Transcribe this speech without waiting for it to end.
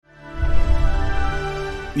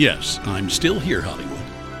Yes, I'm still here, Hollywood.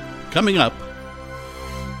 Coming up.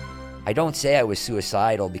 I don't say I was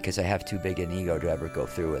suicidal because I have too big an ego to ever go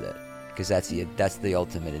through with it, because that's the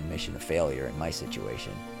ultimate admission of failure in my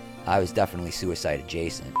situation. I was definitely suicide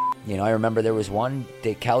adjacent. You know, I remember there was one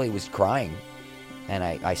day Kelly was crying, and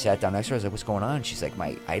I sat down next to her. I was like, "What's going on?" She's like,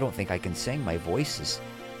 I don't think I can sing. My voice is."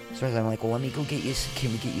 So I'm like, "Well, let me go get you.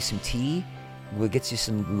 Can we get you some tea? We'll get you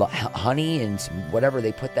some honey and some whatever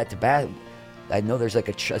they put that to bath. I know there's like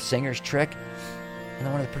a singer's trick." And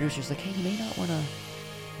then one of the producers like, "Hey, you may not want to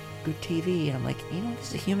good TV." And I'm like, "You know, this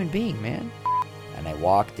is a human being, man." And I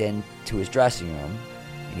walked into his dressing room,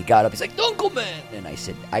 and he got up. He's like, "Dunkleman!" And I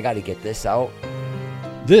said, "I got to get this out."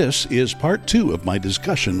 This is part 2 of my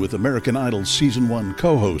discussion with American Idol Season 1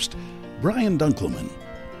 co-host Brian Dunkleman.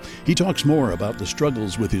 He talks more about the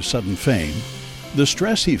struggles with his sudden fame, the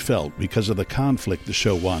stress he felt because of the conflict the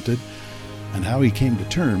show wanted, and how he came to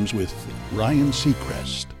terms with Ryan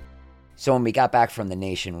Seacrest. So when we got back from the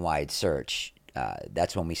nationwide search,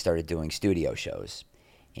 that's when we started doing studio shows.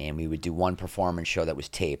 And we would do one performance show that was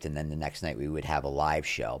taped, and then the next night we would have a live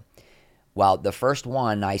show. Well, the first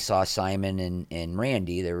one, I saw Simon and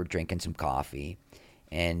Randy. They were drinking some coffee.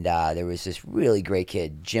 And there was this really great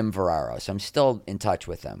kid, Jim Ferraro. So I'm still in touch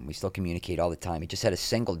with him. We still communicate all the time. He just had a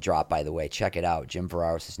single drop, by the way. Check it out. Jim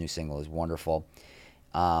Ferraro's his new single is wonderful.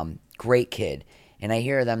 Great kid. And I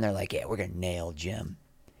hear them. They're like, "Yeah, we're going to nail Jim."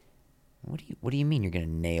 What do you mean you're going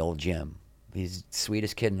to nail Jim? He's the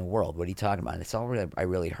sweetest kid in the world. What are you talking about? And that's all I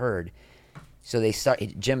really heard. So they start.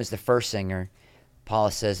 Jim is the first singer.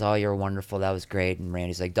 Paula says, "Oh, you're wonderful. That was great." And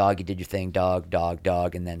Randy's like, "Dog, you did your thing. Dog, dog,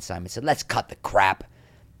 dog." And then Simon said, "Let's cut the crap.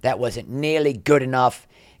 That wasn't nearly good enough.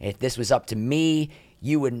 If this was up to me,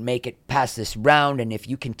 you wouldn't make it past this round. And if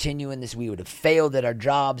you continue in this, we would have failed at our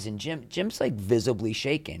jobs." And Jim's like visibly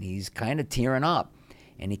shaken. He's kind of tearing up.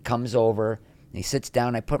 And he comes over and he sits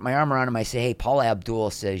down. I put my arm around him. I say, "Hey, Paula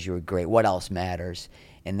Abdul says you were great. What else matters?"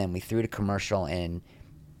 And then we threw the commercial, and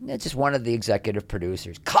it's just one of the executive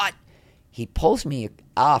producers. Cut! He pulls me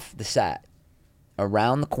off the set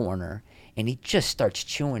around the corner, and he just starts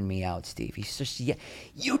chewing me out, Steve. He's just, "Yeah,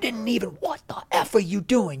 you didn't even, what the F are you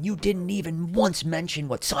doing? You didn't even once mention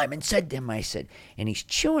what Simon said to him." I said, and he's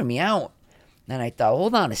chewing me out. And I thought,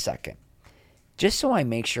 hold on a second. Just so I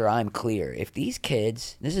make sure I'm clear, if these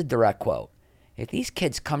kids, this is a direct quote, if these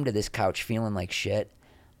kids come to this couch feeling like shit,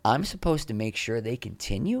 I'm supposed to make sure they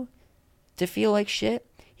continue to feel like shit?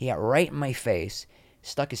 He got right in my face,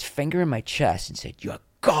 stuck his finger in my chest and said, "You're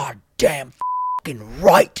goddamn fucking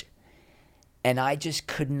right." And I just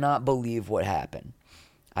could not believe what happened.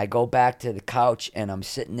 I go back to the couch and I'm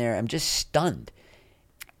sitting there. I'm just stunned.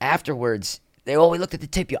 Afterwards, we looked at the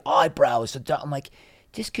tip of your eyebrows. I'm like,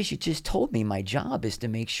 just because you just told me my job is to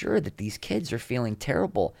make sure that these kids are feeling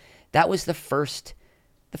terrible. That was the first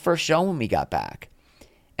show when we got back.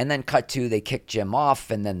 And then cut to, they kicked Jim off,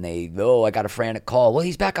 and then I got a frantic call. "Well,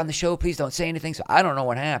 he's back on the show. Please don't say anything." So I don't know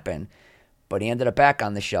what happened. But he ended up back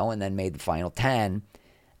on the show and then made the final 10.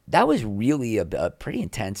 That was really a pretty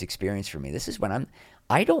intense experience for me. This is when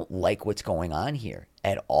I don't like what's going on here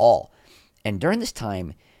at all. And during this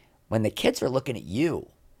time, when the kids are looking at you,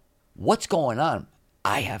 what's going on?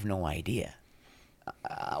 I have no idea.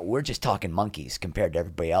 We're just talking monkeys compared to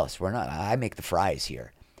everybody else. We're not. I make the fries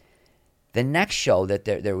here. The next show that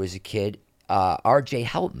there was a kid, R.J.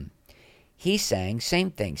 Helton. He sang, same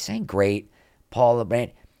thing, sang great. Paula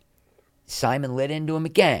Brand. Simon lit into him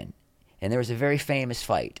again. And there was a very famous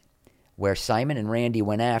fight where Simon and Randy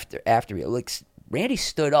went after me. Like, Randy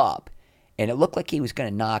stood up, and it looked like he was going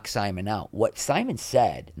to knock Simon out. What Simon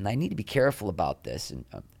said, and I need to be careful about this,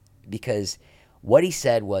 because what he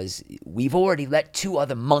said was, "We've already let 2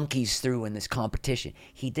 other monkeys through in this competition."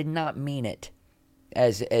 He did not mean it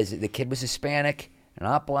as the kid was Hispanic,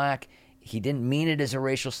 not black. He didn't mean it as a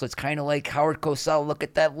racial slur. It's kind of like Howard Cosell. Look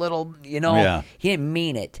at that little, Yeah. He didn't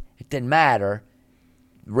mean it. It didn't matter.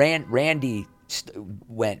 Randy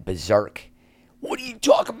went berserk. "What are you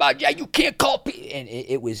talking about? Yeah, you can't call people." And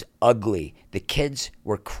it was ugly. The kids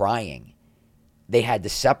were crying. They had to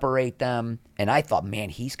separate them. And I thought, man,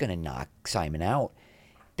 he's going to knock Simon out.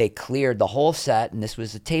 They cleared the whole set, and this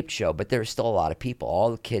was a taped show, but there were still a lot of people,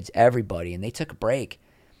 all the kids, everybody, and they took a break.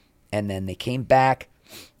 And then they came back,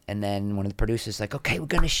 and then one of the producers like, "Okay, we're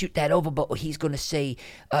going to shoot that over, but he's going to say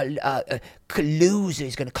loser.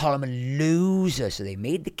 He's going to call him a loser." So they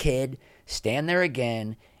made the kid stand there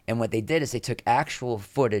again, and what they did is they took actual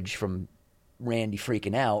footage from Randy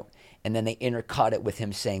freaking out, and then they intercut it with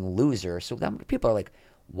him saying loser. So then people are like,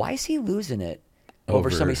 why is he losing it over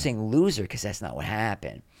somebody saying loser? Because that's not what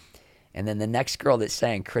happened. And then the next girl that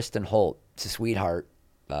sang, Kristen Holt, it's a sweetheart,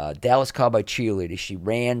 Dallas Cowboy cheerleader. She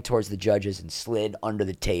ran towards the judges and slid under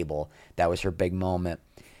the table. That was her big moment.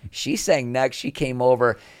 She sang next. She came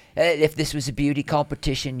over. If this was a beauty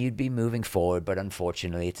competition, you'd be moving forward. But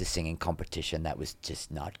unfortunately, it's a singing competition. That was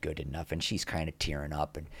just not good enough. And she's kind of tearing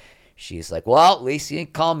up. And she's like, well, at least you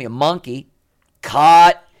didn't call me a monkey.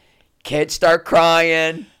 Cut. Kids start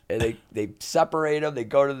crying. And they separate them. They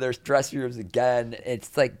go to their dressing rooms again.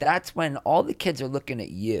 It's like that's when all the kids are looking at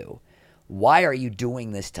you. Why are you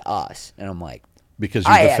doing this to us? And I'm like, because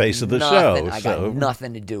you're the face of the show. I got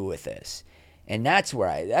nothing to do with this. And that's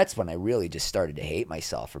when I really just started to hate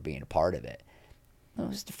myself for being a part of it. It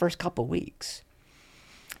was the first couple of weeks.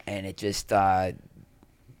 And it just, I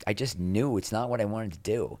just knew it's not what I wanted to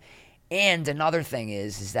do. And another thing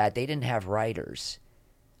is that they didn't have writers.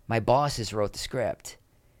 My bosses wrote the script.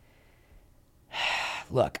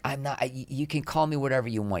 Look, you can call me whatever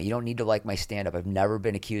you want. You don't need to like my stand-up. I've never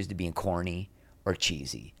been accused of being corny or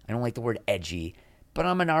cheesy. I don't like the word edgy, but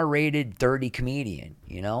I'm an R-rated, dirty comedian,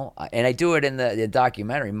 you know? And I do it in the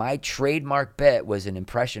documentary. My trademark bit was an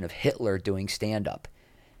impression of Hitler doing stand-up.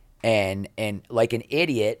 And like an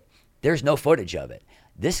idiot, there's no footage of it.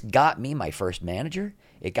 This got me my first manager.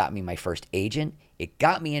 It got me my first agent. It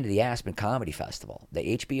got me into the Aspen Comedy Festival,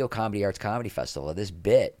 the HBO Comedy Arts Comedy Festival, this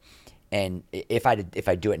bit. And if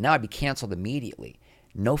I do it now, I'd be canceled immediately.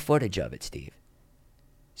 No footage of it, Steve.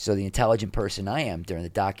 So the intelligent person I am during the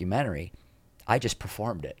documentary, I just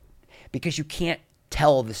performed it. Because you can't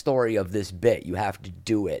tell the story of this bit. You have to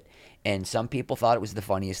do it. And some people thought it was the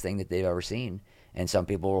funniest thing that they've ever seen. And some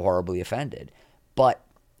people were horribly offended. But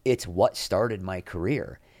it's what started my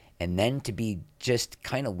career. And then to be just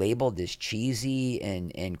kind of labeled as cheesy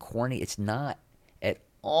and corny, it's not at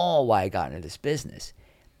all why I got into this business.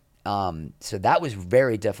 So that was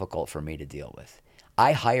very difficult for me to deal with.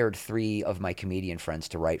 I hired 3 of my comedian friends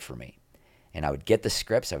to write for me. And I would get the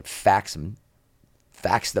scripts, I would fax them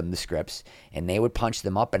the scripts, and they would punch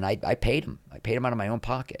them up, and I paid them. I paid them out of my own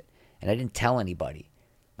pocket. And I didn't tell anybody.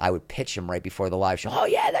 I would pitch them right before the live show. Oh,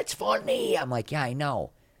 yeah, that's funny. I'm like, yeah, I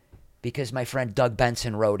know. Because my friend Doug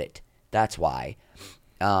Benson wrote it. That's why.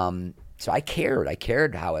 So I cared. I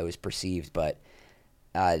cared how I was perceived, but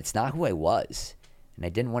it's not who I was. And I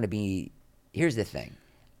didn't want to be – here's the thing.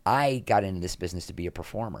 I got into this business to be a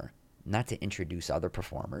performer, not to introduce other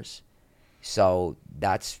performers. So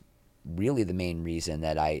that's really the main reason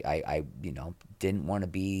that I didn't want to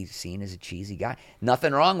be seen as a cheesy guy.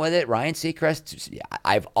 Nothing wrong with it. Ryan Seacrest,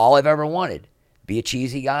 all I've ever wanted, be a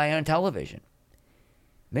cheesy guy on television.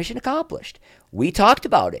 Mission accomplished. We talked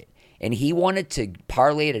about it. And he wanted to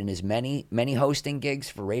parlay it in his many hosting gigs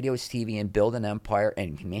for radio, TV, and build an empire.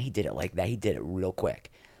 And, man, he did it like that. He did it real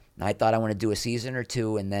quick. And I thought I want to do a season or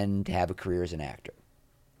 2 and then have a career as an actor.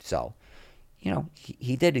 So,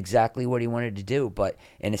 he did exactly what he wanted to do.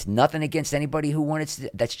 And it's nothing against anybody who wanted to.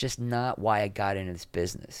 That's just not why I got into this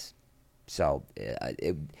business. So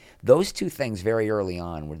those 2 things very early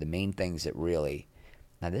on were the main things that really,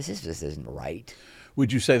 now this isn't right.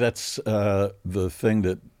 Would you say that's the thing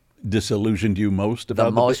that disillusioned you most about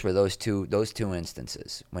the most were those two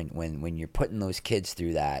instances when you're putting those kids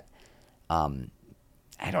through that?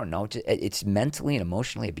 I don't know, it's mentally and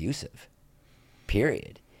emotionally abusive,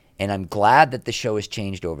 period. And I'm glad that the show has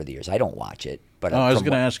changed over the years. I don't watch it, but I was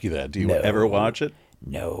going to ask you that. Do you ever watch it?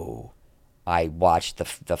 No, I watched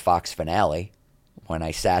the Fox finale when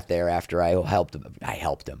I sat there after I helped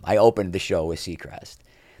him. I opened the show with Seacrest.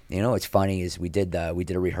 What's funny is we did a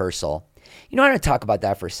rehearsal. I'm going to talk about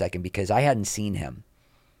that for a second because I hadn't seen him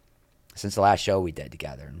since the last show we did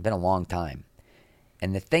together. It's been a long time.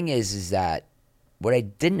 And the thing is that what I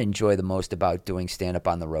didn't enjoy the most about doing stand-up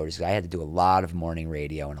on the road is I had to do a lot of morning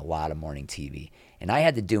radio and a lot of morning TV. And I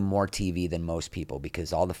had to do more TV than most people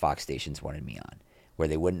because all the Fox stations wanted me on, where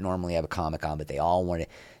they wouldn't normally have a comic on, but they all wanted.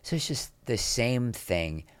 So it's just the same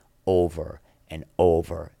thing over and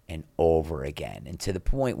over and over again. And to the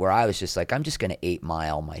point where I was just like, I'm just going to 8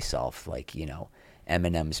 Mile myself, like,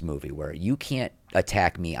 Eminem's movie, where you can't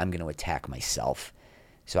attack me, I'm going to attack myself.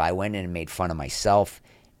 So I went in and made fun of myself.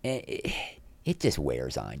 And it just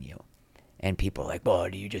wears on you. And people are like, oh,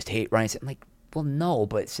 do you just hate Ryan? I'm like, well, no,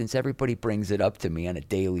 but since everybody brings it up to me on a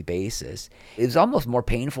daily basis, it was almost more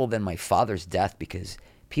painful than my father's death because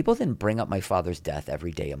people didn't bring up my father's death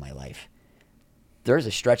every day of my life. There's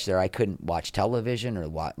a stretch there I couldn't watch television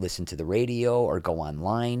or listen to the radio or go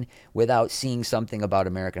online without seeing something about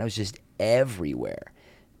America. I was just everywhere.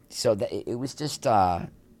 So it was just,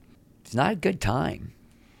 it's not a good time.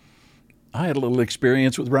 I had a little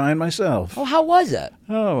experience with Ryan myself. Oh, how was it?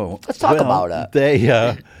 Oh, let's talk about it. They,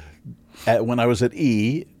 when I was at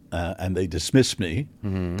E, and they dismissed me.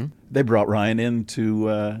 Mm-hmm. They brought Ryan in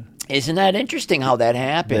to... Isn't that interesting how that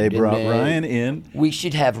happened? They brought Ryan in. We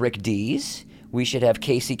should have Rick Dees. We should have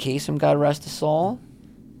Casey Kasem, God rest his soul.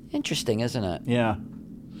 Interesting, isn't it? Yeah.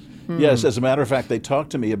 Yes, as a matter of fact, they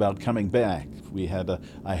talked to me about coming back.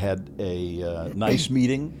 I had a nice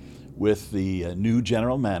meeting with the new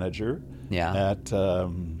general manager at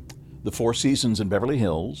the Four Seasons in Beverly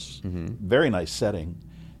Hills. Mm-hmm. Very nice setting.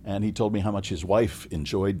 And he told me how much his wife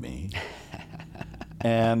enjoyed me.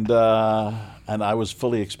 and I was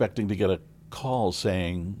fully expecting to get a call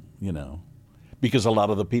saying, because a lot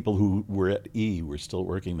of the people who were at E were still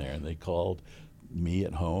working there, and they called me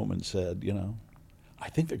at home and said, I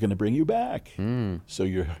think they're going to bring you back. So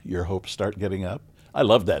your hopes start getting up. I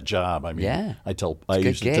love that job. I mean, I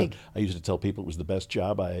used to tell people it was the best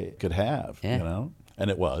job I could have, and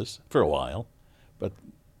it was for a while. But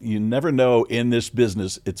you never know in this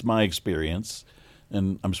business. It's my experience,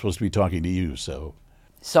 and I'm supposed to be talking to you, so.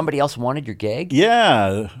 Somebody else wanted your gig?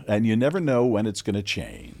 Yeah, and you never know when it's going to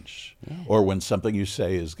change or when something you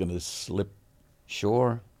say is going to slip.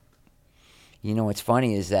 Sure. What's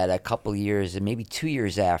funny is that a couple years, maybe 2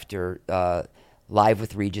 years after, Live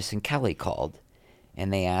with Regis and Kelly called,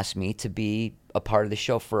 and they asked me to be a part of the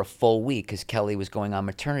show for a full week because Kelly was going on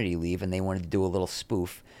maternity leave, and they wanted to do a little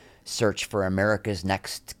spoof search for America's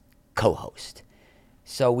Next co-host.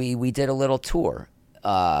 So we did a little tour.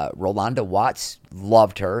 Rolanda Watts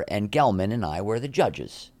loved her, and Gelman and I were the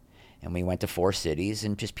judges. And we went to 4 cities,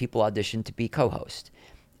 and just people auditioned to be co-host.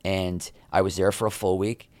 And I was there for a full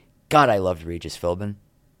week. God, I loved Regis Philbin.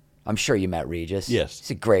 I'm sure you met Regis. Yes. He's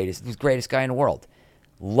the greatest guy in the world.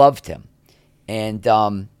 Loved him. And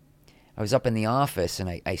I was up in the office,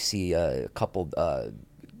 and I see a couple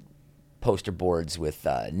poster boards with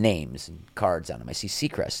names and cards on them. I see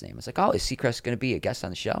Seacrest's name. I was like, oh, is Seacrest going to be a guest on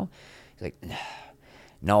the show? He's like,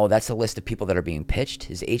 no, that's a list of people that are being pitched.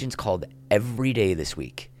 His agents called every day this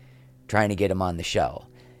week trying to get him on the show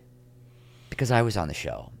because I was on the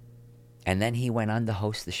show. And then he went on to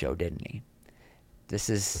host the show, didn't he? This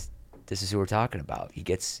is who we're talking about.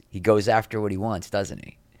 He goes after what he wants, doesn't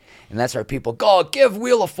he? And that's why people go, give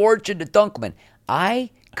Wheel of Fortune to Dunkleman.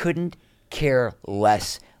 I couldn't care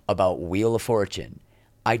less about Wheel of Fortune.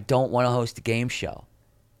 I don't want to host a game show.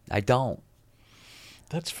 I don't.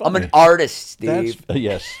 That's funny. I'm an artist, Steve.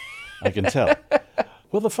 Yes, I can tell.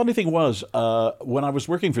 Well, the funny thing was, when I was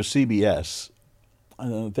working for CBS,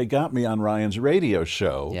 they got me on Ryan's radio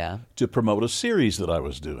show to promote a series that I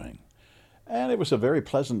was doing. And it was a very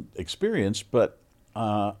pleasant experience, but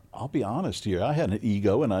I'll be honest here. I had an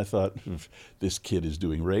ego, and I thought, this kid is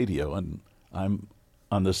doing radio, and I'm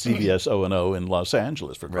on the CBS O&O in Los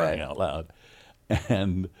Angeles, for crying out loud.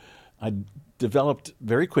 And I developed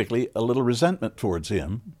very quickly a little resentment towards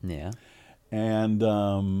him. Yeah. And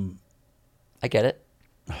I get it.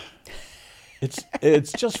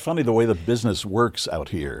 It's just funny the way the business works out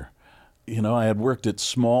here. I had worked at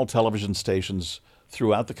small television stations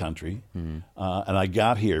throughout the country, and I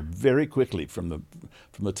got here very quickly from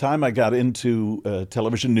the time I got into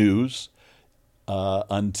television news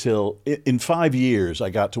until in 5 years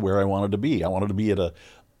I got to where I wanted to be. I wanted to be at a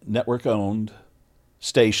network-owned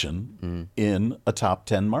station in a top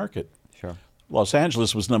 10 market. Sure. Los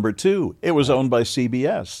Angeles was number 2. It was owned by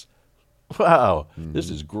CBS. Wow, this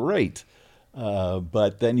is great.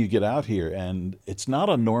 But then you get out here, and it's not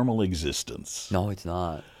a normal existence. No, it's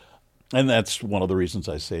not. And that's one of the reasons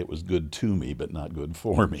I say it was good to me, but not good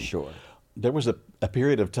for me. Sure. There was a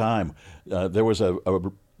period of time, there was a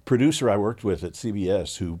producer I worked with at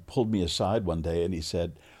CBS who pulled me aside one day, and he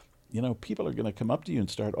said, people are going to come up to you and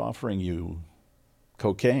start offering you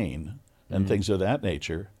cocaine and things of that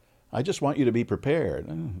nature. I just want you to be prepared.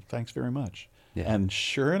 Thanks very much. Yeah. And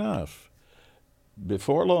sure enough,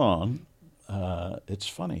 before long, it's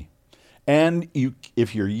funny. And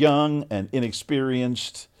if you're young and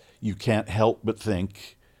inexperienced, you can't help but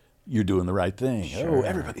think you're doing the right thing. Sure. Oh,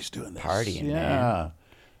 everybody's doing this. Partying, man.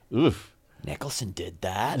 Oof. Nicholson did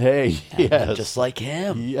that. Hey, yes. Just like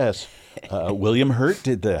him. Yes. William Hurt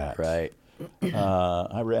did that. Right.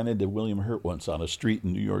 I ran into William Hurt once on a street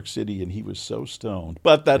in New York City, and he was so stoned.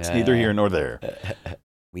 But that's neither here nor there.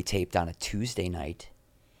 We taped on a Tuesday night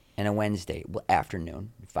and a Wednesday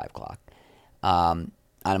afternoon, 5 o'clock. On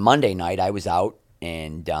a Monday night, I was out,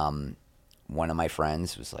 and one of my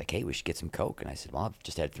friends was like, hey, we should get some Coke. And I said, well, I've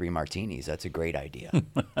just had 3 martinis. That's a great idea.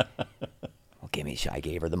 Well, I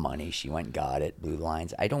gave her the money. She went and got it, blew the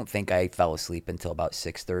lines. I don't think I fell asleep until about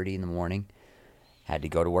 6:30 in the morning. Had to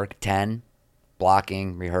go to work at 10,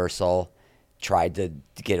 blocking, rehearsal, tried to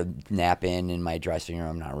get a nap in my dressing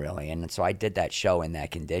room, not really. And so I did that show in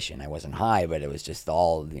that condition. I wasn't high, but it was just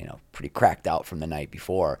all, pretty cracked out from the night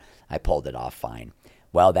before. I pulled it off fine.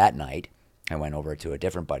 Well, that night, I went over to a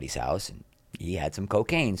different buddy's house, and he had some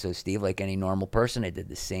cocaine. So Steve, like any normal person, I did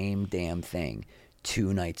the same damn thing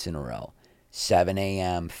 2 nights in a row. 7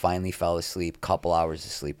 a.m., finally fell asleep, couple hours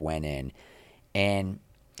of sleep, went in. And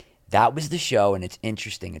that was the show, and it's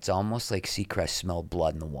interesting. It's almost like Seacrest smelled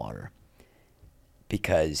blood in the water.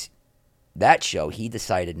 Because that show, he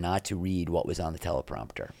decided not to read what was on the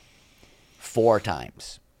teleprompter 4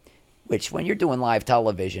 times. Which, when you're doing live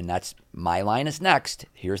television, that's my line is next.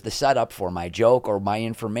 Here's the setup for my joke or my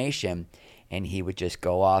information. And he would just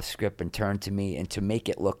go off script and turn to me, and to make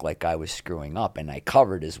it look like I was screwing up. And I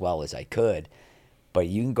covered as well as I could. But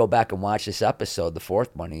you can go back and watch this episode, the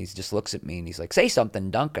 4th one. He just looks at me and he's like, "Say something,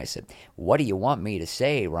 Dunk." I said, "What do you want me to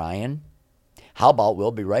say, Ryan? How about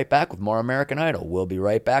we'll be right back with more American Idol? We'll be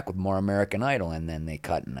right back with more American Idol." And then they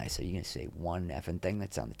cut, and I said, "You going to say one effing thing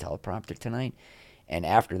that's on the teleprompter tonight?" And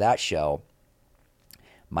after that show,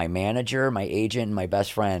 my manager, my agent, and my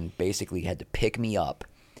best friend basically had to pick me up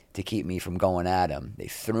to keep me from going at him. They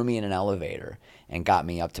threw me in an elevator and got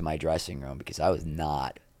me up to my dressing room because I was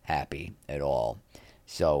not happy at all.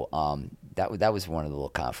 So that was one of the little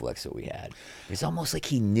conflicts that we had. It was almost like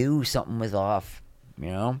he knew something was off.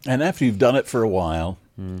 And after you've done it for a while,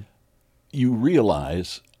 you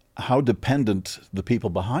realize how dependent the people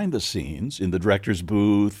behind the scenes, in the director's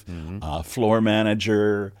booth, floor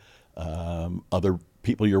manager, other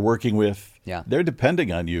people you're working with, they're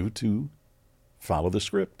depending on you to follow the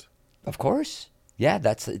script. Of course. Yeah,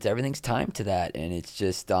 it's everything's timed to that. And it's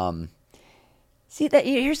just, see, that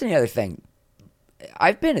here's the other thing.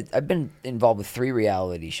 I've been involved with 3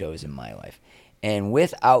 reality shows in my life. And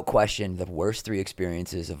without question, the worst 3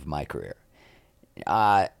 experiences of my career.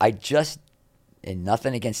 And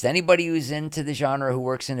nothing against anybody who's into the genre who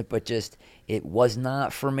works in it, but just it was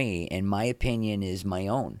not for me. And my opinion is my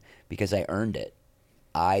own because I earned it.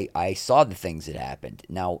 I saw the things that happened.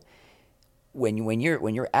 Now, when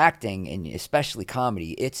you're acting, and especially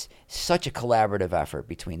comedy, it's such a collaborative effort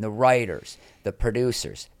between the writers, the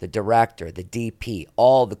producers, the director, the DP,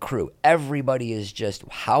 all the crew. Everybody is just,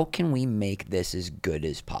 how can we make this as good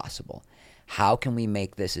as possible? How can we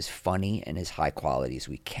make this as funny and as high quality as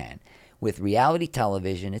we can? With reality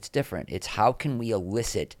television, it's different. It's how can we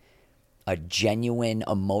elicit a genuine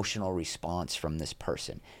emotional response from this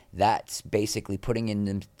person? That's basically putting in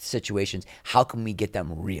them situations. How can we get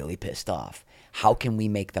them really pissed off? How can we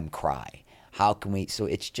make them cry? How can we? So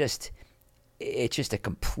it's just a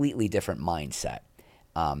completely different mindset.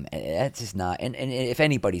 And that's just not. And if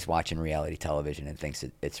anybody's watching reality television and thinks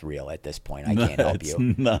it's real at this point, I can't help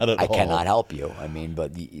you. Not at all. I cannot help you. I mean,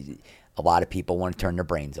 but a lot of people want to turn their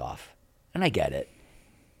brains off, and I get it.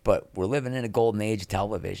 But we're living in a golden age of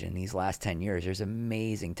television. These last 10 years, there's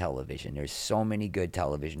amazing television. There's so many good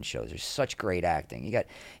television shows. There's such great acting. It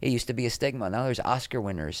used to be a stigma. Now there's Oscar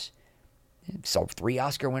winners. So 3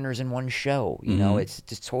 Oscar winners in one show. It's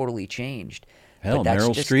just totally changed. Hell,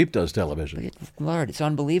 Meryl Streep does television. Lord, it's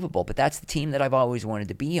unbelievable. But that's the team that I've always wanted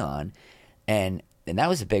to be on. And that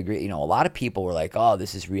was a big, a lot of people were like, "Oh,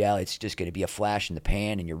 this is reality. It's just going to be a flash in the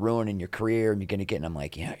pan and you're ruining your career and you're going to get," and I'm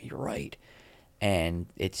like, "Yeah, you're right." And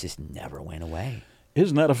it just never went away.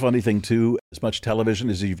 Isn't that a funny thing, too? As much television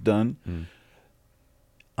as you've done,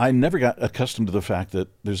 I never got accustomed to the fact that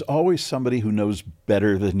there's always somebody who knows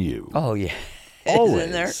better than you. Oh, yeah. Always.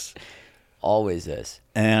 Isn't there? Always is.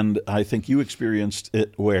 And I think you experienced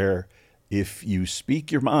it where if you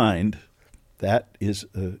speak your mind, that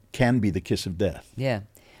can be the kiss of death. Yeah.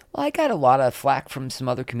 Well, I got a lot of flack from some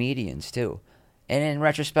other comedians, too. And in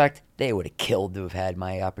retrospect, they would have killed to have had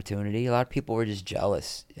my opportunity. A lot of people were just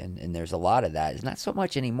jealous, and there's a lot of that. It's not so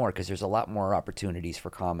much anymore because there's a lot more opportunities for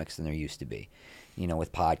comics than there used to be,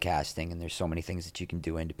 with podcasting, and there's so many things that you can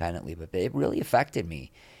do independently. But it really affected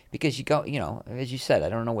me because you go, as you said, I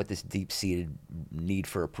don't know what this deep-seated need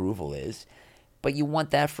for approval is, but you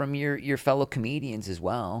want that from your fellow comedians as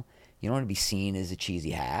well. You don't want to be seen as a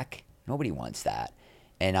cheesy hack. Nobody wants that.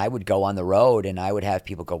 And I would go on the road, and I would have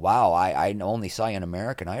people go, "Wow, I only saw you on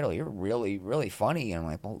American Idol. You're really, really funny." And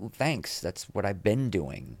I'm like, "Well, thanks. That's what I've been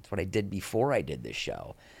doing. That's what I did before I did this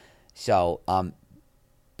show." So,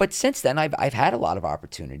 but since then, I've had a lot of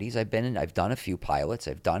opportunities. I've done a few pilots.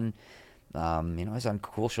 I've done, I was on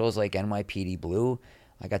cool shows like NYPD Blue.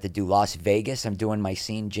 I got to do Las Vegas. I'm doing my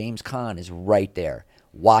scene. James Caan is right there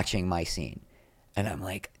watching my scene, and I'm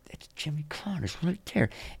like, "It's Jimmy Caan is right there."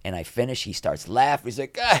 And I finish. He starts laughing. He's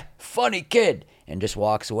like, "Funny kid," and just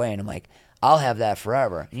walks away. And I'm like, I'll have that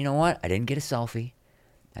forever. And you know what? I didn't get a selfie.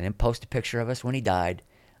 I didn't post a picture of us when he died.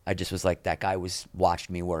 I just was like, that guy watched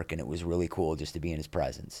me work, and it was really cool just to be in his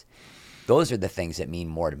presence. Those are the things that mean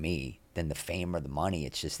more to me than the fame or the money.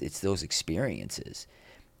 It's those experiences,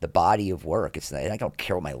 the body of work. I don't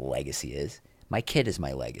care what my legacy is. My kid is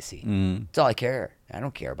my legacy. That's all I care. I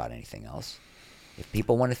don't care about anything else. If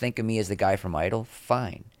people want to think of me as the guy from Idol,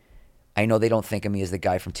 fine. I know they don't think of me as the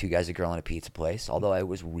guy from Two Guys, a Girl, and a Pizza Place, although I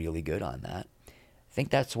was really good on that. I think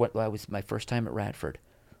that's what was my first time at Radford.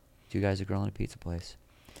 Two Guys, a Girl, and a Pizza Place.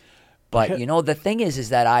 But, the thing is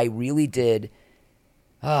that I really did,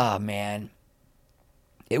 man,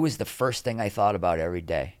 it was the first thing I thought about every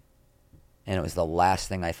day. And it was the last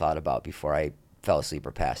thing I thought about before I fell asleep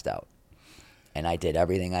or passed out. And I did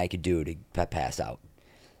everything I could do to pass out.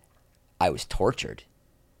 I was tortured.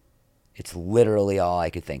 It's literally all I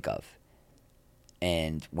could think of.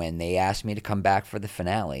 And when they asked me to come back for the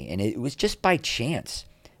finale, and it was just by chance,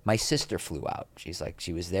 my sister flew out.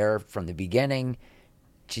 She was there from the beginning.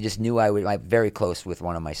 She just knew I'm very close with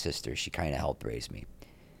one of my sisters. She kind of helped raise me.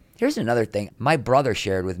 Here's another thing. My brother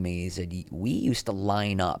shared with me, he said, we used to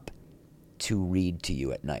line up to read to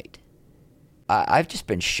you at night. I've just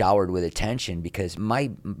been showered with attention because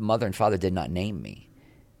my mother and father did not name me.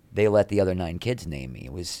 They let the other 9 kids name me.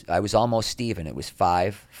 I was almost Stephen. It was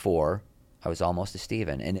 5, 4. I was almost a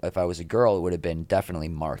Stephen. And if I was a girl, it would have been definitely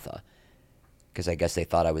Martha. Because I guess they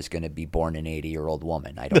thought I was going to be born an 80-year-old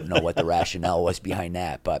woman. I don't know what the rationale was behind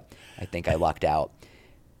that, but I think I lucked out.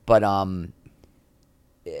 But I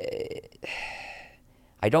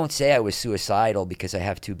don't say I was suicidal because I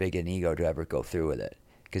have too big an ego to ever go through with it.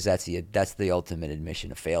 Because that's the ultimate admission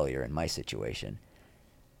of failure in my situation.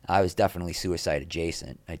 I was definitely suicide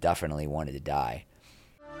adjacent. I definitely wanted to die.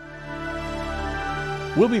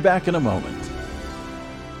 We'll be back in a moment.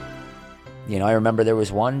 I remember there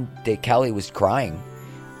was one day Kelly was crying,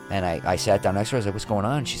 and I sat down next to her. I was like, what's going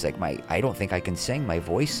on? She's like, I don't think I can sing. My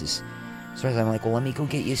voice is... So I'm like, well, let me go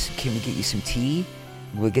get you can we get you some tea?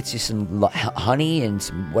 We'll get you some honey and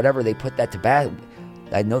some whatever. They put that to bed.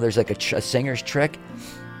 I know there's like a singer's trick.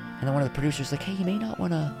 And then one of the producers was like, hey, you may not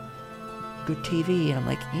want to good TV. And I'm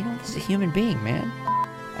like, this is a human being, man.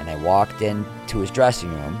 And I walked into his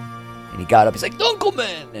dressing room, and he got up. He's like,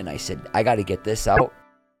 Dunkleman! And I said, I got to get this out.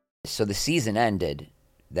 So the season ended,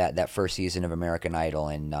 that first season of American Idol,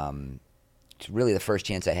 and it's really the first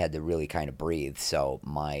chance I had to really kind of breathe. So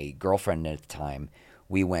my girlfriend at the time,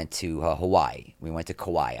 we went to Hawaii. We went to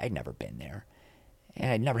Kauai. I'd never been there.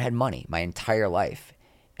 And I'd never had money my entire life.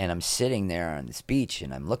 And I'm sitting there on this beach,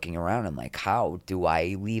 and I'm looking around. I'm like, how do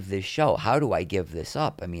I leave this show? How do I give this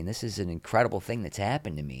up? I mean, this is an incredible thing that's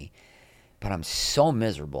happened to me. But I'm so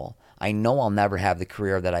miserable. I know I'll never have the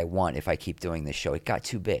career that I want if I keep doing this show. It got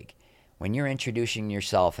too big. When you're introducing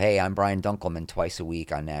yourself, hey, I'm Brian Dunkleman twice a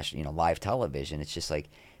week on national, live television, it's just like,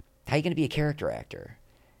 how are you going to be a character actor?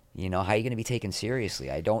 How are you going to be taken seriously?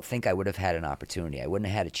 I don't think I would have had an opportunity. I wouldn't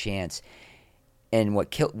have had a chance. And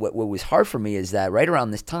what was hard for me is that right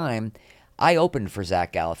around this time, I opened for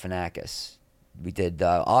Zach Galifianakis. We did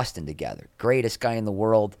Austin together. Greatest guy in the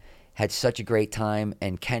world. Had such a great time.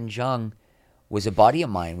 And Ken Jeong was a buddy of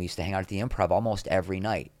mine. We used to hang out at the Improv almost every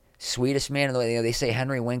night. Sweetest man in the way. They say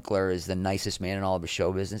Henry Winkler is the nicest man in all of the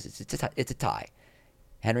show business. It's a tie.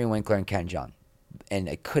 Henry Winkler and Ken Jeong. And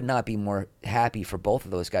I could not be more happy for both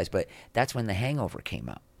of those guys. But that's when The Hangover came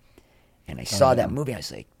out. And I saw that movie. I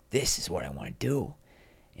was like, this is what I want to do.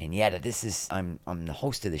 And yet I'm the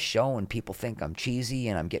host of the show, and people think I'm cheesy,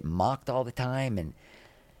 and I'm getting mocked all the time.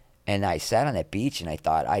 And I sat on that beach, and I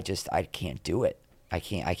thought, I can't do it. I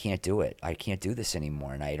can't do it. I can't do this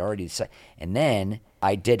anymore. And I had already decided. And then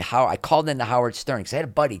I called into Howard Stern, because I had a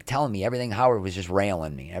buddy telling me everything Howard was just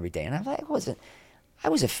railing me every day. And I'm like, I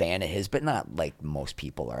was a fan of his, but not like most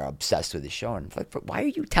people are obsessed with his show. And I'm like, why are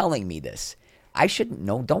you telling me this? I shouldn't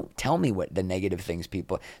know. Don't tell me what the negative things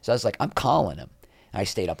people. So I was like, I'm calling him. I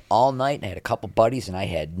stayed up all night, and I had a couple buddies, and I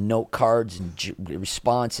had note cards and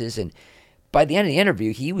responses. And by the end of the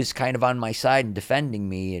interview, he was kind of on my side and defending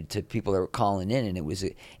me to people that were calling in.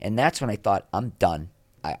 And that's when I thought, I'm done.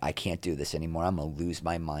 I can't do this anymore. I'm going to lose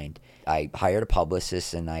my mind. I hired a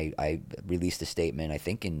publicist, and I released a statement, I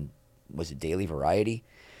think was it Daily Variety?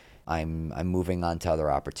 I'm moving on to other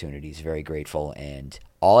opportunities. Very grateful. And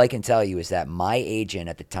all I can tell you is that my agent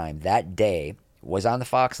at the time, that day, was on the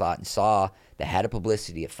Fox lot and saw the head of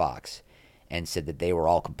publicity at Fox and said that they were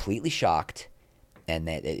all completely shocked, and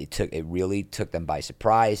that it really took them by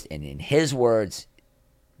surprise. And in his words,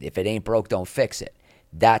 if it ain't broke, don't fix it.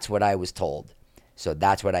 That's what I was told. So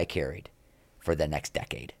that's what I carried for the next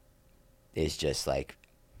decade. Is just like,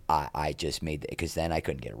 I just made it, because then I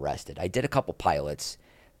couldn't get arrested. I did a couple pilots,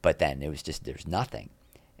 but then it was just, there's nothing.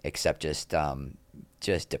 except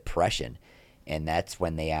just depression. And that's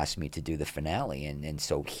when they asked me to do the finale. And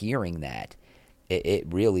so hearing that, it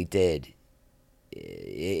really did.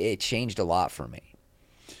 It changed a lot for me.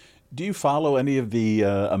 Do you follow any of the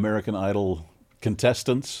American Idol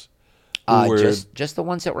contestants? Just the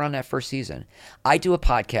ones that were on that first season. I do a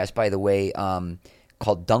podcast, by the way,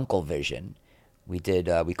 called Dunklevision. We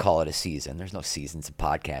call it a season. There's no seasons of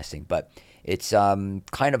podcasting, but it's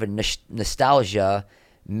kind of a nostalgia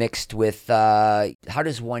mixed with how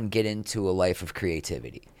does one get into a life of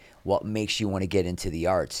creativity? What makes you want to get into the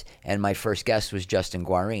arts? And my first guest was Justin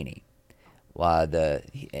Guarini.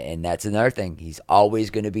 And that's another thing. He's always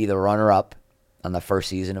going to be the runner-up on the first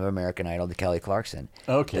season of American Idol to Kelly Clarkson.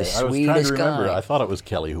 Okay, the I was trying to remember. guy. I thought it was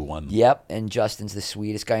Kelly who won. Yep, and Justin's the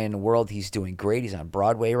sweetest guy in the world. He's doing great. He's on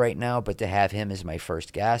Broadway right now, but to have him as my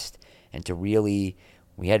first guest and to really,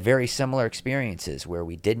 we had very similar experiences where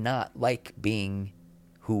we did not like being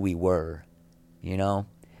who we were,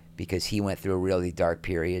 because he went through a really dark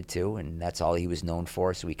period too, and that's all he was known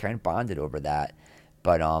for, so we kind of bonded over that.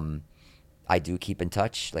 But I do keep in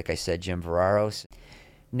touch, like I said, Jim Veraros.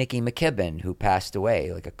 Nikki McKibben, who passed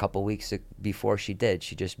away like a couple weeks before she did,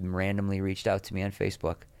 she just randomly reached out to me on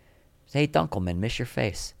Facebook. Said, "Hey, Dunkleman, miss your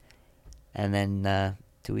face." And then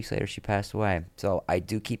 2 weeks later, she passed away. So I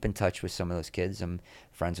do keep in touch with some of those kids. I'm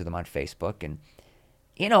friends with them on Facebook. And,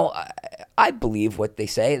 I believe what they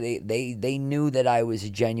say. They knew that I was a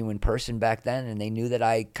genuine person back then, and they knew that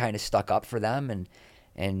I kind of stuck up for them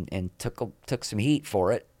and took some heat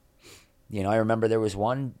for it. I remember there was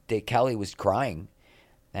one day Kelly was crying.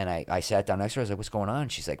 And I sat down next to her. I was like, "What's going on?"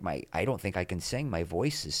 She's like, I don't think I can sing. My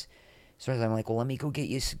voice is." So I'm like, "Well, let me go get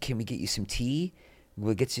you. Can we get you some tea?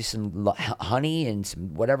 We'll get you some honey and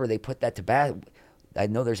some whatever they put that to bed. I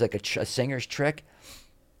know there's like a singer's trick."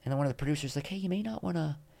 And then one of the producers like, "Hey, you may not want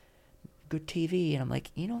a good TV." And I'm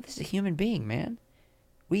like, this is a human being, man.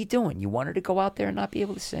 What are you doing? You want her to go out there and not be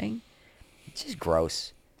able to sing? It's just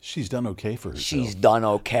gross. She's done okay for herself. She's done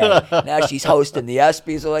okay. Now she's hosting the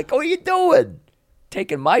ESPYs. They're like, "What are you doing?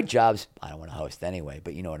 Taking my jobs." I don't want to host anyway,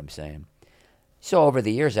 but you know what I'm saying. So over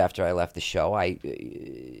the years after I left the show, I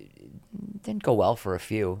didn't go well for a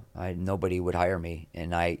few. Nobody would hire me,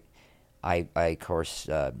 and I of course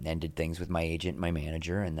ended things with my agent, my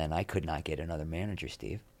manager, and then I could not get another manager,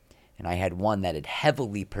 Steve. And I had one that had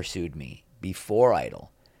heavily pursued me before Idol,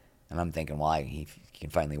 and I'm thinking, well, he can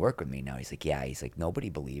finally work with me now. He's like, "Yeah." He's like, "Nobody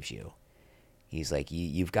believes you." He's like,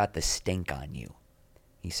 "You've got the stink on you."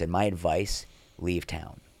 He said, "My advice: leave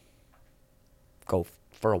town. Go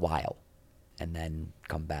for a while, and then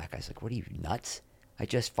come back." I was like, "What are you, nuts? I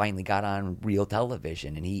just finally got on real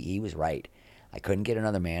television." And he was right. I couldn't get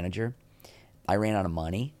another manager. I ran out of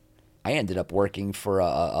money. I ended up working for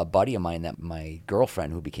a buddy of mine that my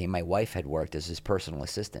girlfriend, who became my wife, had worked as his personal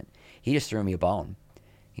assistant. He just threw me a bone.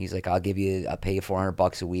 He's like, I'll pay you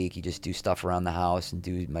 $400 a week. You just do stuff around the house and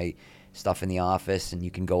do my stuff in the office, and you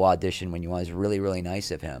can go audition when you want." It was really, really nice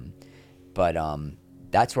of him. But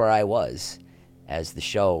that's where I was as the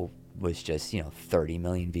show was just, 30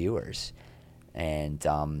 million viewers. And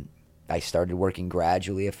I started working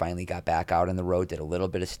gradually. I finally got back out on the road, did a little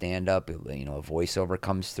bit of stand-up. A voiceover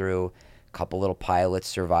comes through, a couple little pilots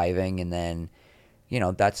surviving. And then,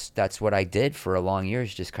 that's what I did for a long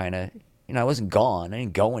years, just kind of, I wasn't gone. I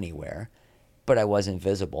didn't go anywhere, but I wasn't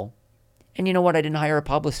visible. And you know what? I didn't hire a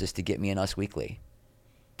publicist to get me in Us Weekly.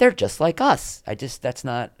 They're just like us. I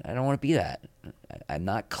don't want to be that. I'm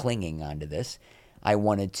not clinging onto this. I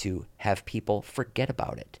wanted to have people forget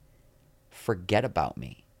about it. Forget about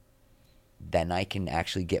me. Then I can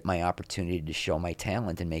actually get my opportunity to show my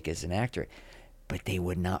talent and make it as an actor. But they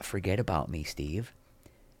would not forget about me, Steve.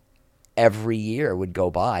 Every year would go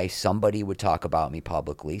by, somebody would talk about me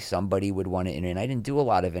publicly, somebody would want to, and I didn't do a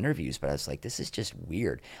lot of interviews, but I was like, this is just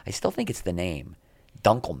weird. I still think it's the name.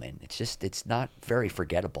 Dunkleman. It's not very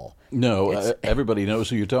forgettable. No, everybody knows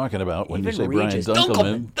who you're talking about when you say Brian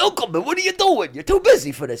Dunkleman. Dunkleman, what are you doing? You're too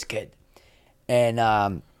busy for this kid. And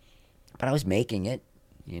but I was making it.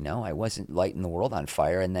 I wasn't lighting the world on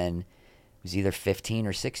fire. And then it was either 15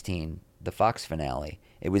 or 16, the Fox finale.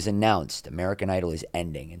 It was announced American Idol is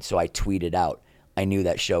ending, and so I tweeted out, I knew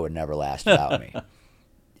that show would never last without me.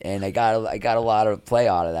 And I got a lot of play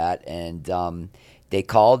out of that. And they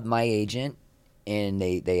called my agent. And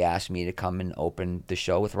they asked me to come and open the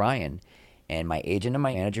show with Ryan. And my agent and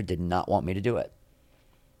my manager did not want me to do it.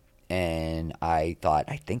 And I thought,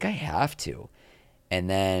 I think I have to. And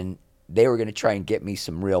then they were going to try and get me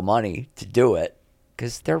some real money to do it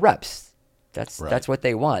because they're reps. That's what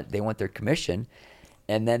they want. They want their commission.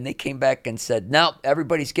 And then they came back and said, no,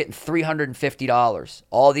 everybody's getting $350.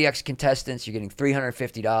 All the ex-contestants, you're getting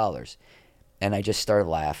 $350. And I just started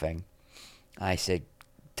laughing. I said,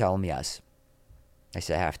 tell them yes. I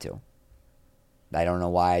said, I have to. I don't know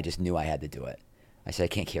why. I just knew I had to do it. I said, I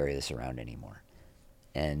can't carry this around anymore.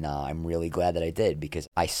 And I'm really glad that I did, because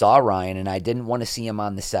I saw Ryan and I didn't want to see him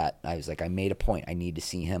on the set. I was like, I made a point. I need to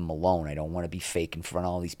see him alone. I don't want to be fake in front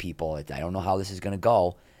of all these people. I don't know how this is going to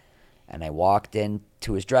go. And I walked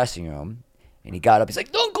into his dressing room and he got up. He's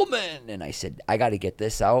like, Dunkleman. And I said, I got to get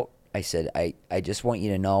this out. I said, I just want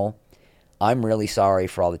you to know I'm really sorry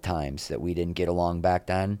for all the times that we didn't get along back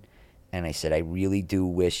then. And I said, I really do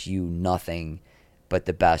wish you nothing but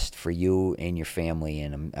the best for you and your family.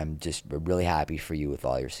 And I'm just really happy for you with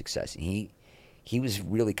all your success. And he was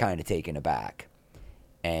really kind of taken aback.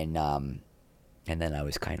 And then I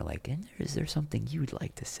was kind of like, is there something you'd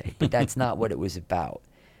like to say? But that's not what it was about.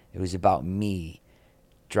 It was about me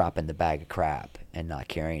dropping the bag of crap and not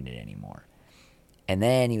carrying it anymore. And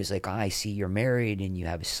then he was like, I see you're married and you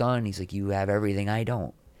have a son. He's like, you have everything I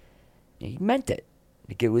don't. And he meant it.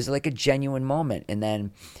 Like, it was like a genuine moment. And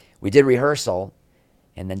then we did rehearsal.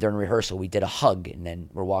 And then during rehearsal, we did a hug. And then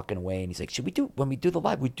we're walking away. And he's like, when we do the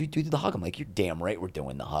live, we do the hug. I'm like, you're damn right we're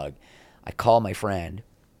doing the hug. I call my friend.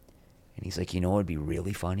 And he's like, you know what would be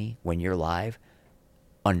really funny? When you're live,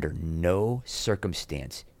 under no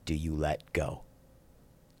circumstance do you let go.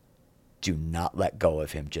 Do not let go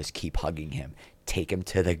of him. Just keep hugging him. Take him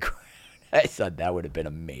to the ground. I said that would have been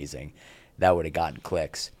amazing. That would have gotten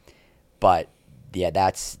clicks. But yeah,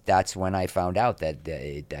 that's when I found out that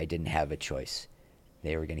I didn't have a choice.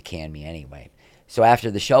 They were going to can me anyway. So after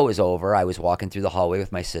the show was over, I was walking through the hallway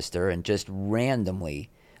with my sister, and just randomly,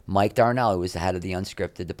 Mike Darnell, who was the head of the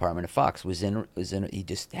unscripted department of Fox, was in. He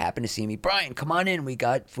just happened to see me. Brian, come on in. We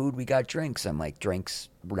got food. We got drinks. I'm like, drinks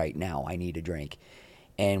right now. I need a drink.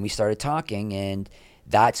 And we started talking, and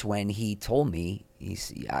that's when he told me,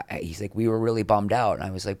 he's like, we were really bummed out. And I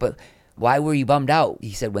was like, but why were you bummed out?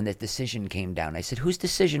 He said, when the decision came down. I said, whose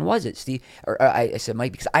decision was it, Steve? I said,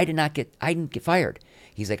 Mike, because I didn't get fired.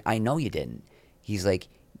 He's like, I know you didn't. He's like,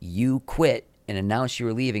 you quit and announced you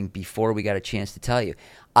were leaving before we got a chance to tell you.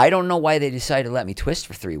 I don't know why they decided to let me twist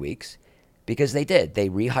for 3 weeks, because they did. They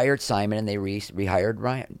rehired Simon and they rehired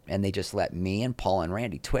Ryan, and they just let me and Paul and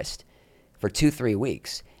Randy twist for 2-3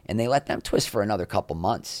 weeks. And they let them twist for another couple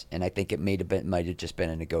months. And I think it might have just been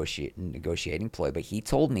a negotiating ploy. But he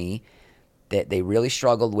told me that they really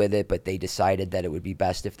struggled with it, but they decided that it would be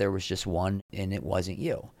best if there was just one, and it wasn't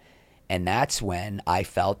you. And that's when I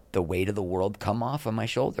felt the weight of the world come off of my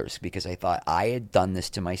shoulders, because I thought I had done this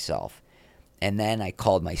to myself. And then I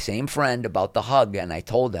called my same friend about the hug, and I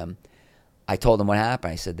told him what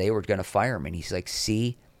happened. I said, they were going to fire him. And he's like,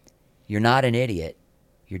 see, you're not an idiot.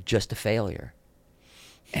 You're just a failure.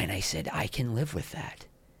 And I said, I can live with that.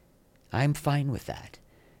 I'm fine with that.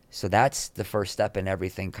 So that's the first step in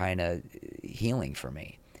everything kind of healing for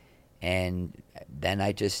me. And then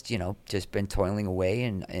I just been toiling away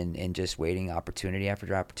and just waiting opportunity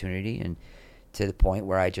after opportunity, and to the point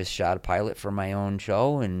where I just shot a pilot for my own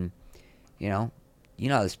show. And, you know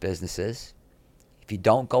how this business is. If you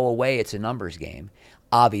don't go away, it's a numbers game.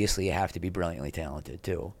 Obviously, you have to be brilliantly talented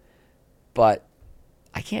too. But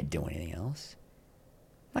I can't do anything else.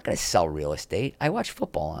 I'm not going to sell real estate. I watch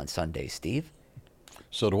football on Sundays, Steve.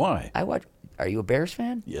 So do I. Are you a Bears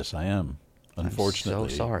fan? Yes, I am. Unfortunately. I'm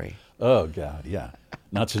so sorry. Oh, God, yeah.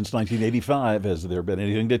 Not since 1985 has there been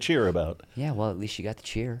anything to cheer about. Yeah, well, at least you got to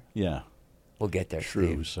cheer. Yeah. We'll get there,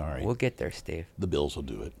 True, Steve. sorry. We'll get there, Steve. The Bills will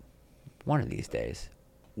do it. One of these days.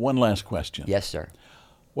 One last question. Yes, sir.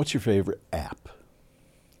 What's your favorite app?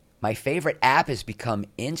 My favorite app has become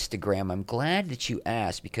Instagram. I'm glad that you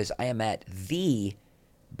asked, because I am at the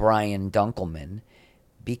Brian Dunkleman,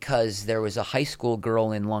 because there was a high school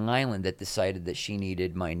girl in Long Island that decided that she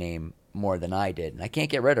needed my name more than I did. And I can't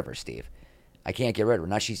get rid of her, Steve. I can't get rid of her.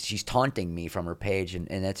 Now she's taunting me from her page, and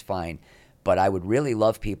that's fine. But I would really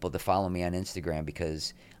love people to follow me on Instagram,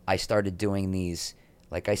 because I started doing these,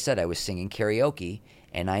 like I said, I was singing karaoke,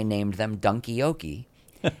 and I named them Dunkey-okie.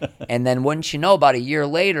 And then wouldn't you know, about a year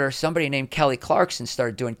later, somebody named Kelly Clarkson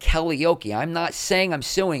started doing Kellyoke. I'm not saying I'm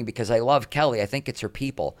suing because I love Kelly. I think it's her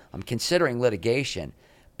people. I'm considering litigation.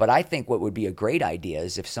 But I think what would be a great idea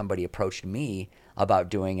is if somebody approached me about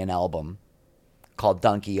doing an album called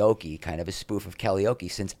Dunkey-okie, kind of a spoof of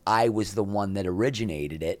Kellyoke, since I was the one that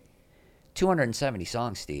originated it. 270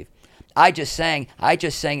 songs, Steve. I just sang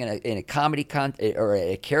in a comedy or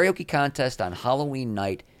a karaoke contest on Halloween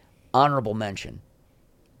night. Honorable mention.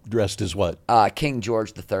 Dressed as what? King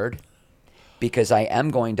George III. because I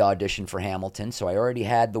am going to audition for Hamilton. So I already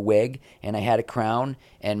had the wig and I had a crown,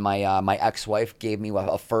 and my ex-wife gave me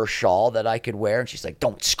a fur shawl that I could wear, and she's like,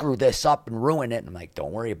 "Don't screw this up and ruin it." And I'm like,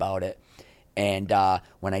 "Don't worry about it." And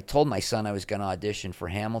when I told my son I was going to audition for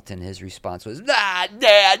Hamilton, his response was,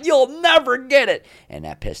 Dad, you'll never get it. And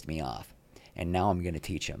that pissed me off. And now I'm going to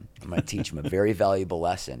teach him. I'm going to teach him a very valuable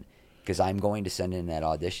lesson, because I'm going to send in that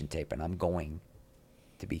audition tape, and I'm going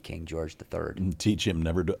to be King George III. And teach him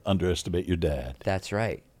never to underestimate your dad. That's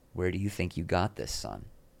right. Where do you think you got this, son?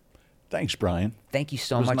 Thanks, Brian. Thank you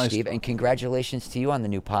so much, nice. Steve. And congratulations to you on the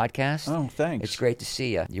new podcast. Oh, thanks. It's great to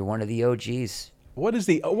see you. You're one of the OGs. What does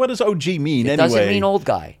OG mean It anyway? doesn't mean old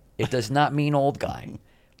guy. It does not mean old guy.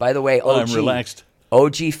 By the way, OG. I'm relaxed.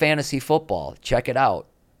 OG Fantasy Football. Check it out.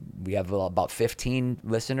 We have about 15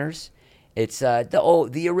 listeners. It's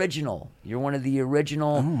the original. You're one of the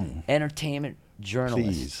original entertainment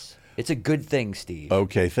journalists. Please. It's a good thing, Steve.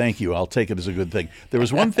 Okay, thank you. I'll take it as a good thing. There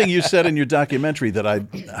was one thing you said in your documentary that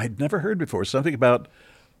I'd never heard before. Something about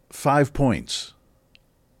 5 points.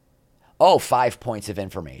 Oh, 5 points of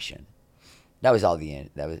information. That was all is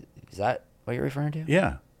that what you're referring to?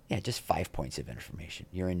 Yeah. Yeah, just 5 points of information.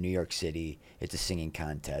 You're in New York City. It's a singing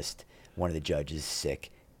contest. One of the judges is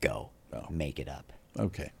sick. Go. Oh. Make it up.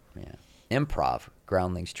 Okay. Yeah. Improv,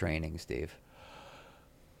 groundlings training, Steve.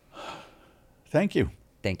 Thank you.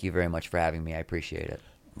 Thank you very much for having me. I appreciate it.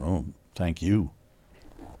 Oh, thank you.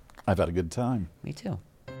 I've had a good time. Me too.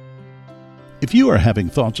 If you are having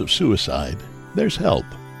thoughts of suicide, there's help.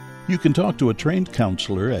 You can talk to a trained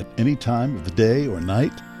counselor at any time of the day or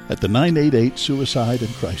night at the 988 Suicide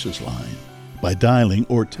and Crisis Line by dialing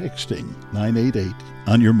or texting 988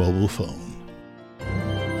 on your mobile phone.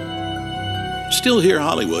 Still Here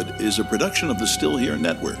Hollywood is a production of the Still Here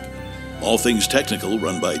Network. All things technical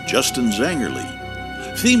run by Justin Zangerly.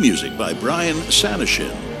 Theme music by Brian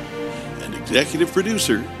Sanishin. And executive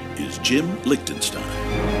producer is Jim Lichtenstein.